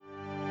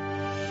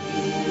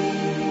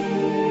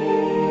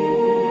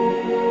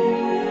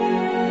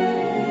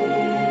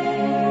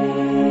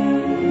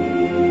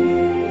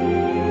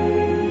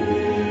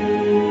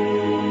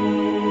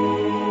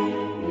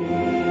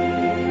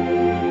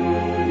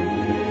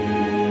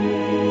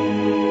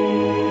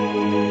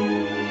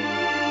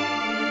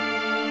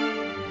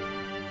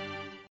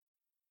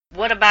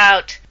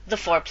the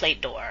four-plate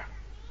door.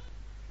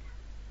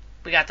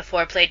 We got the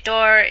four-plate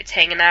door. It's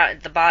hanging out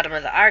at the bottom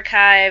of the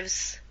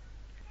archives.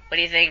 What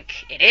do you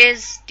think it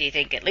is? Do you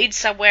think it leads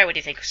somewhere? What do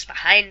you think is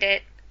behind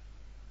it?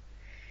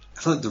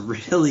 I feel like the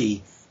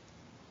really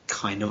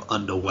kind of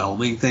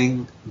underwhelming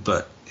thing,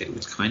 but it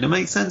would kind of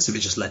make sense if it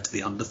just led to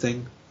the under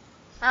thing.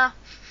 Oh.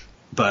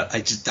 But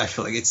I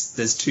feel like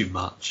there's too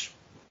much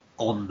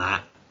on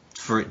that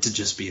for it to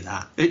just be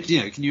that.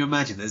 Can you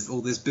imagine? There's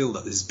all this build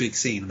up, this big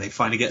scene, and they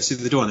finally get through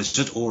the door, and it's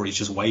just Ori's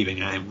just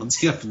waving at him once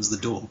he opens the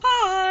door.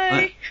 Hi.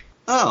 Like,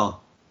 oh,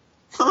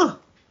 huh.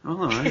 All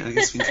right. I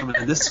guess we can come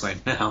in this way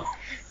now.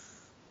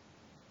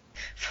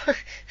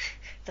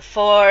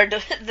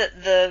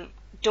 The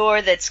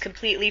door that's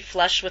completely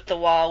flush with the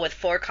wall with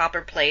 4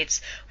 copper plates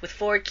with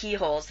 4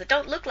 keyholes that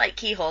don't look like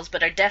keyholes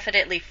but are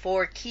definitely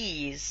 4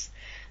 keys.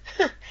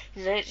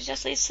 It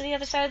just leads to the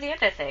other side of the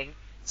other thing.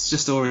 It's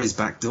just Ori's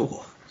back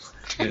door.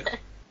 Yeah.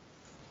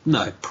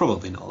 No,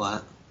 probably not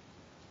that.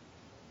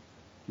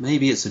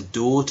 Maybe it's a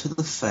door to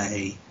the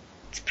Fae.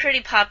 It's a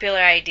pretty popular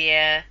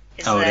idea.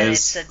 It's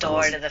a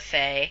door to the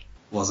Fae.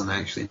 Wasn't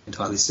actually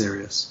entirely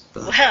serious.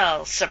 But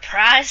well,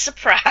 surprise,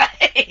 surprise.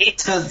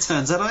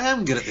 Turns out I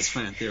am good at this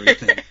fan theory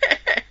thing.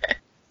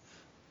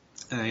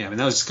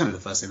 That was just kind of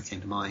the first thing that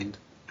came to mind.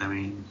 I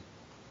mean,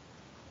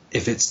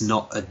 if it's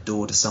not a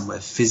door to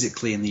somewhere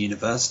physically in the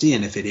university,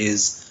 and if it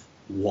is,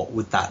 what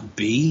would that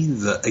be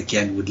that,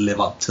 again, would live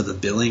up to the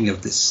billing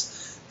of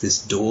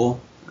this door?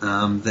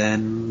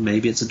 Then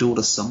maybe it's a door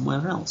to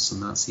somewhere else,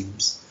 and that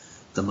seems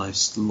the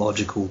most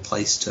logical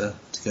place to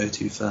go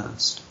to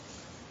first.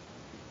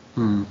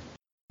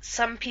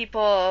 Some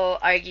people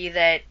argue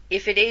that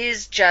if it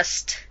is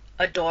just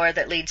a door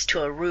that leads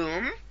to a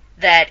room,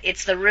 that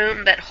it's the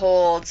room that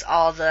holds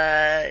all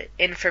the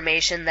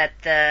information that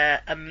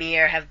the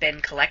Emir have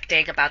been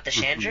collecting about the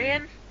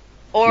Chandrian,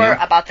 or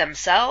about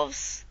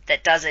themselves,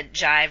 that doesn't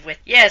jive with,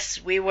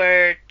 yes, we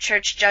were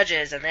church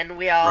judges, and then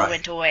we all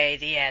went away,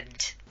 the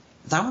end.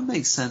 That would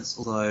make sense,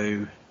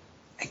 although,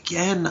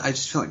 again, I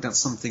just feel like that's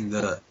something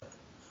that,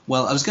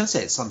 well, I was going to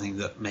say it's something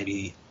that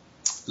maybe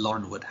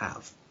Lauren would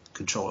have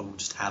control and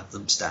just have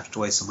them stashed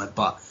away somewhere,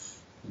 but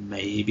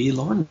maybe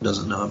Lauren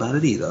doesn't know about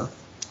it either.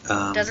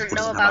 Doesn't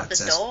know about the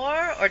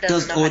door, or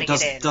doesn't know how to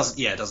get in?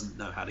 Doesn't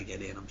know how to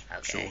get in. I'm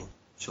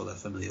sure they're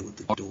familiar with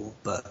the door,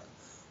 but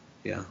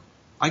yeah,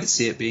 I could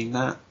see it being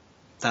that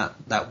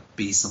would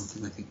be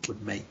something I think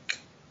would make,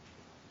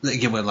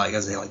 again, where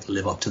as they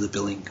live up to the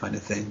billing kind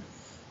of thing.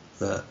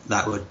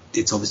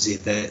 It's obviously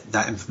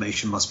that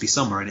information must be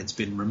somewhere and it's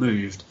been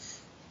removed.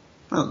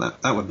 Well,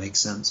 that would make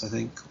sense, I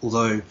think.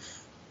 Although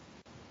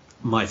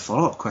my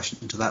follow-up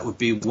question to that would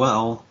be,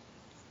 well,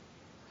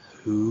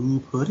 who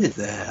put it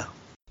there?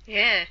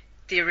 Yeah,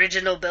 the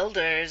original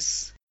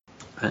builders.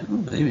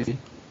 Maybe.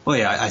 Well,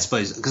 yeah, I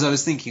suppose, because I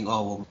was thinking,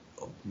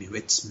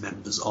 it's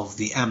members of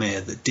the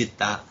Amir that did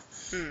that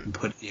and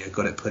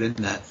got it put in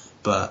there,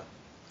 but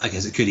I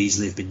guess it could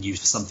easily have been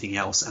used for something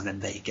else, and then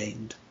they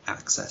gained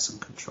access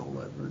and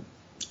control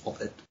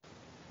of it.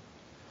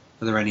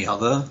 Are there any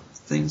other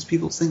things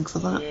people think for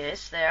that?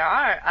 Yes, there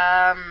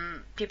are.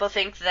 People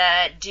think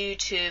that due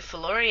to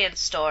Felurian's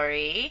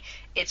story,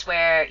 it's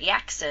where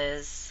Yax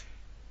is.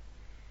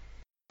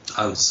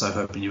 I was so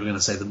hoping you were going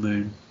to say the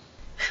moon.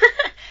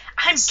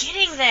 I'm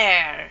getting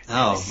there.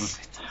 Oh,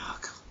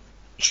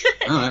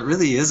 no, it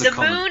really is the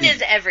moon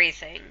is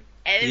everything.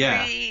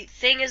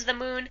 Everything is the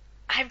moon.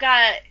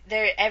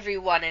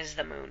 Everyone is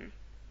the moon.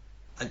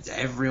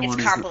 Everyone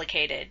it's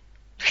complicated.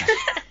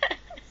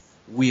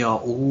 We are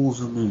all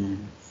the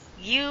moon.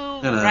 You,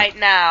 right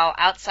now,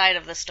 outside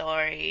of the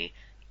story,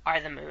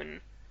 are the moon.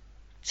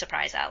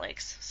 Surprise,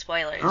 Alex.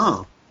 Spoilers.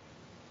 Oh.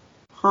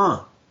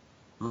 Huh.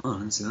 Oh, I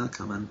didn't see that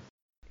coming.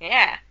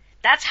 Yeah.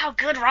 That's how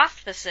good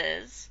Rothfuss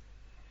is.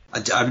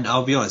 I mean,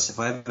 I'll be honest, if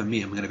I ever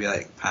meet him, I'm going to be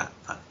like, Pat.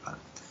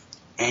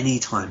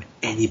 Anytime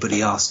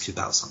anybody asks you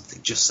about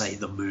something, just say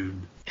the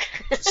moon.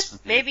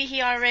 Maybe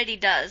he already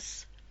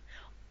does.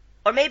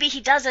 Or maybe he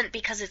doesn't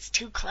because it's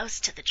too close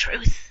to the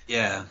truth.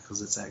 Yeah,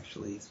 because it's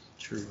actually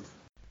true.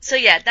 So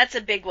yeah, that's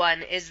a big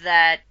one, is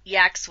that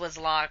Yax was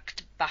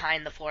locked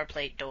behind the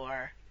four-plate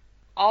door.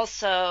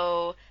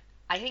 Also,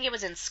 I think it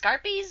was in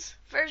Scarpy's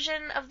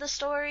version of the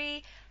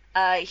story,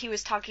 he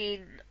was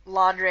talking,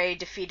 Landre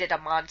defeated a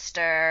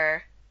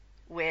monster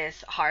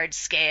with hard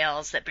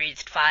scales that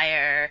breathed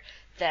fire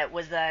that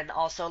was then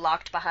also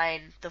locked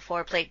behind the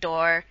four-plate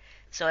door,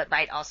 so it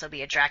might also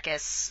be a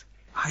Dracus.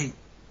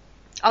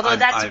 Although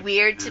that's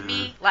weird to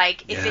me.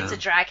 If it's a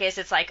Dracus,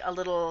 it's like a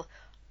little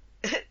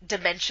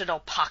dimensional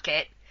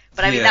pocket.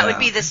 But I mean, that would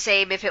be the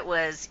same if it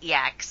was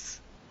Yax.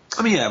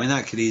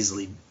 That could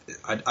easily...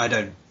 I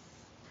don't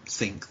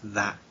think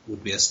that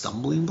would be a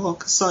stumbling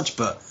block as such,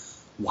 but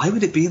why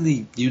would it be in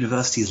the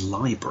university's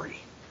library?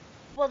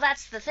 Well,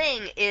 that's the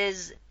thing,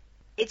 is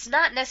it's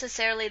not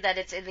necessarily that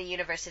it's in the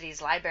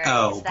university's library.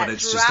 Oh, but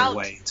it's just a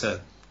way to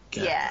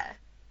get... Yeah.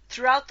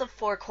 Throughout the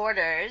Four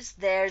Corners,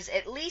 there's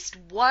at least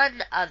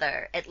one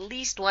other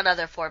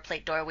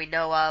four-plate door we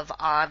know of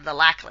on the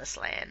Lackless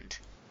land.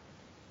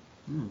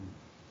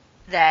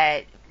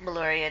 that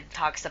Malurian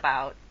talks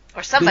about,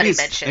 or somebody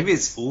mentioned. Maybe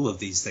it's all of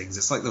these things.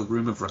 It's like the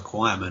room of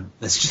requirement.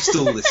 There's just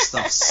all this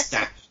stuff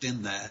stacked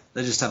in there.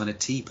 They're just having a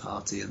tea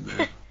party in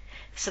there.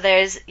 So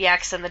there's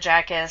Yax and the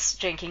Jackass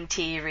drinking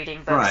tea,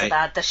 reading books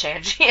about the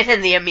Shanjian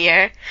and the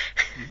Emir.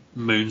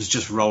 Moon's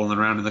just rolling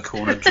around in the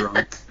corner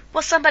drunk.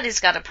 Well, somebody's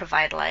got to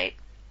provide light.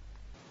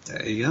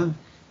 There you go.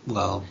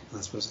 Well,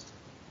 I suppose...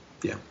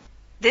 Yeah.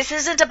 This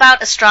isn't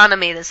about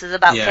astronomy. This is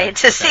about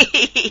fantasy.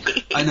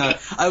 Okay. I know.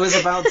 I was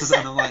about to say,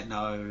 and I'm like,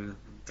 no,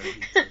 don't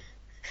need to.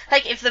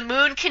 Like, if the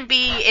moon can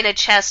be in a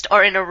chest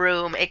or in a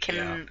room, it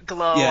can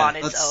glow on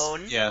its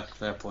own. Yeah,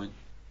 fair point.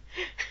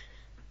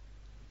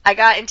 I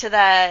got into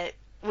that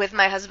with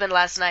my husband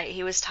last night.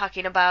 He was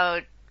talking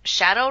about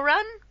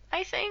Shadowrun,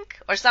 I think,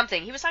 or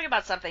something. He was talking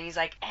about something. He's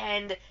like,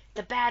 and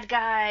the bad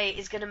guy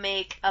is going to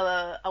make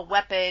a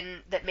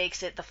weapon that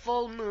makes it the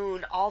full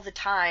moon all the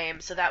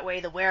time, so that way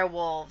the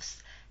werewolves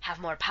have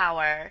more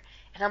power.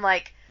 And I'm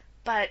like,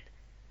 but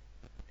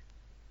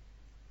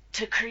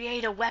to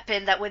create a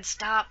weapon that would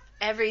stop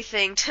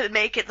everything to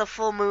make it the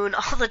full moon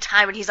all the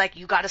time, and he's like,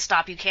 you gotta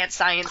stop, you can't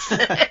science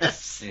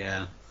this.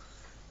 Yeah.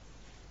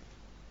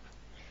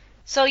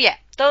 So yeah,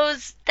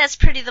 that's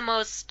pretty the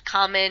most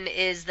common,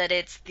 is that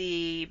it's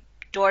the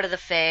door to the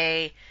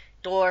Fae,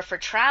 door for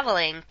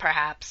traveling,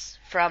 perhaps,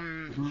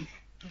 from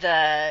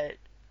the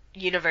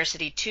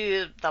university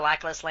to the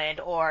Lackless Land,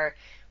 or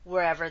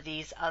wherever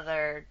these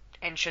other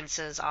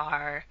entrances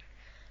are.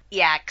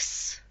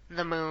 Yax,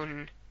 the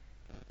moon,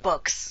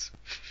 books.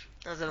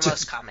 Those are the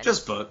most common.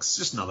 Just books.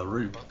 Just another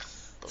room.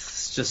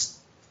 Books. Just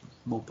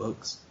more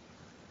books.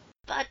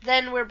 But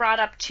then we're brought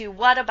up to,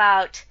 what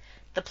about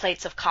the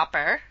plates of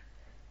copper?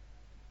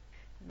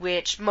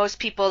 Which most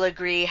people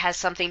agree has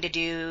something to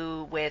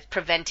do with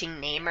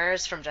preventing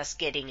namers from just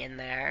getting in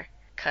there.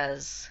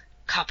 Because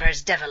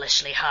copper's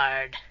devilishly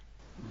hard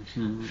for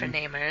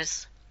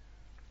namers.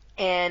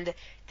 And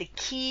the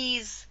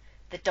keys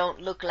that don't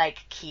look like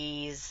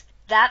keys,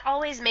 that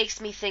always makes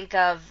me think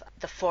of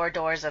the 4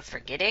 doors of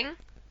forgetting.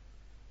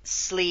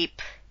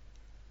 Sleep,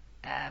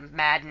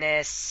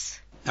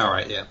 madness.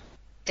 Alright, yeah.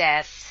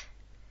 Death.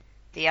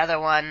 The other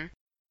one.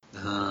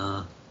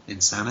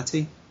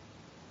 Insanity?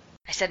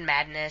 I said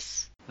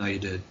madness. Oh, you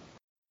did.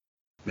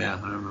 Yeah,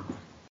 I remember.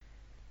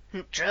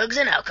 Drugs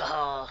and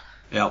alcohol.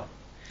 Yep.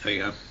 There you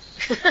go.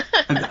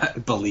 I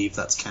believe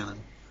that's canon.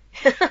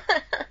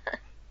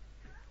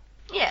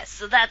 Yeah,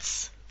 so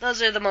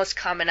those are the most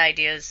common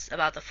ideas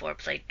about the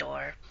 4-plate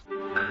door.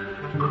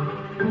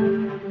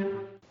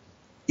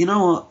 You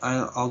know what?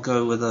 I'll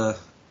go with a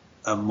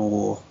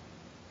more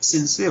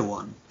sincere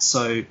one.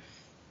 So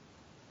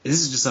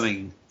this is just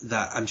something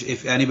that,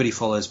 if anybody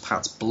follows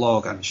Pat's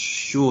blog, I'm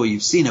sure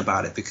you've seen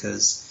about it,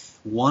 because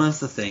one of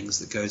the things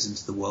that goes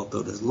into the World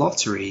Builders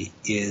Lottery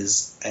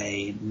is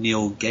a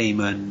Neil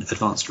Gaiman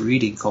advanced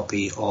reading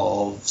copy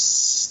of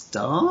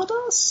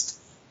Stardust?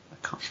 I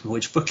can't remember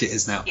which book it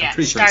is now. Yeah, I'm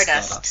pretty sure it's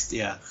Stardust.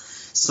 Yeah.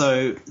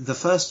 So the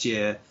first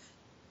year,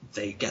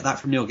 they get that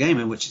from Neil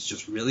Gaiman, which is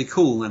just really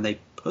cool, and they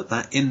put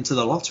that into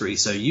the lottery.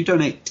 So you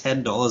donate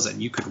 $10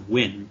 and you could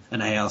win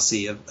an ARC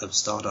of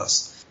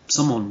Stardust.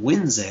 Someone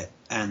wins it,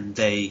 and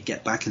they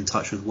get back in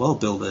touch with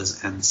World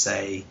Builders and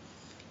say,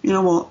 you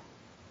know what,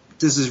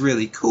 this is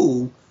really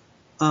cool,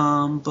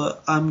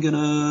 but I'm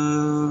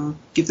gonna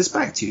give this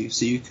back to you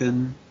so you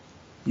can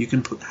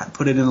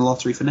put it in the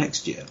lottery for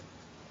next year.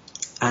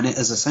 And it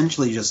has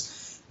essentially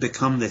just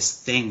become this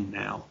thing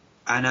now.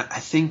 And I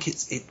think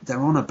they're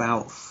on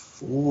about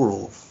 4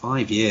 or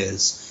 5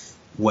 years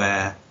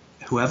where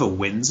whoever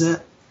wins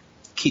it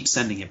keeps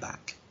sending it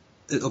back.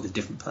 It'll be a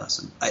different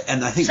person.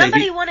 And I think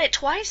somebody won it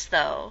twice,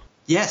 though.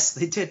 Yes,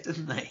 they did,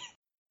 didn't they?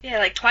 Yeah,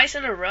 like twice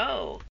in a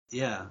row.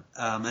 Yeah,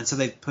 and so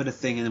they put a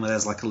thing in where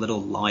there's like a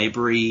little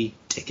library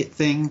ticket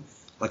thing,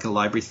 like a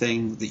library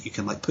thing that you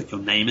can like put your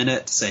name in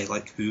it to say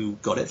like who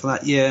got it for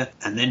that year,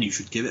 and then you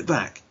should give it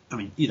back. I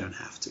mean, you don't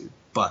have to,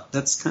 but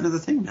that's kind of the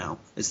thing now.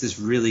 It's this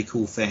really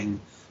cool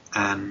thing,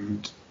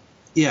 and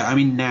yeah, I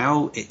mean,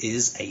 now it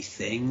is a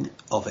thing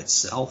of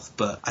itself,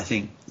 but I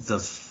think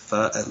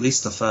at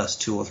least the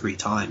first 2 or 3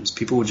 times,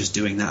 people were just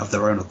doing that of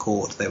their own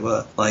accord. They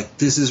were like,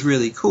 this is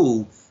really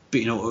cool, but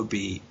you know what would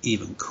be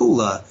even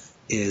cooler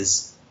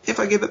is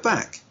if I give it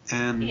back,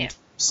 and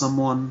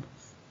someone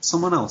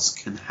else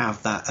can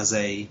have that as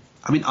a...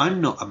 I mean,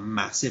 I'm not a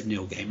massive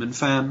Neil Gaiman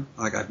fan.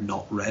 Like, I've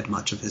not read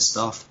much of his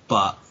stuff,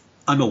 but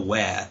I'm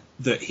aware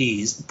that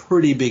he's a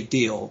pretty big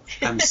deal,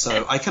 and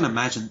so I can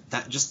imagine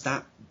that just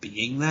that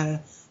being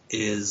there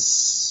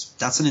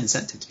that's an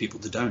incentive to people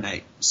to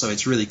donate. So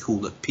it's really cool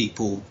that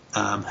people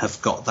have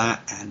got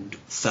that and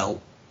felt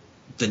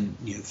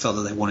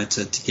that they wanted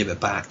to give it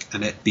back,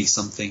 and it be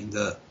something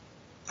that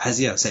has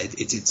said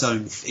it's its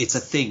own. It's a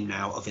thing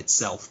now of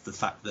itself. The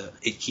fact that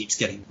it keeps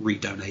getting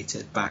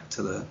redonated back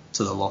to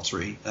the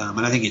lottery,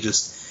 and I think it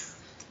just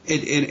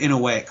in a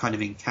way it kind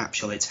of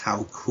encapsulates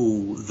how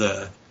cool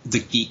the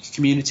geek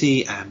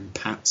community and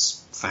Pat's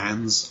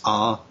fans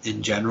are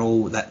in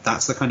general.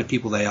 That's the kind of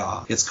people they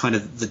are. It's kind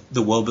of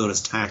the World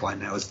Builders tagline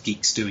now is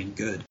geeks doing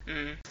good.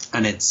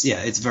 And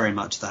it's very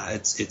much that.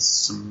 It's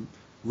some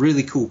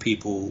really cool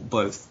people,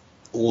 both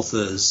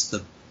authors,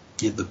 the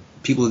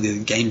people in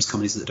the games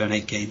companies that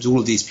donate games, all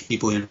of these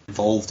people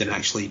involved in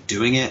actually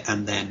doing it,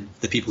 and then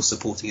the people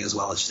supporting it as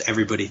well. It's just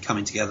everybody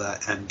coming together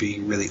and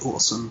being really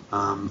awesome.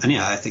 And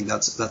yeah, I think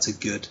that's a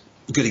good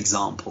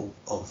example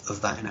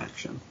of that in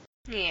action.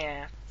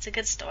 Yeah, it's a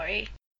good story.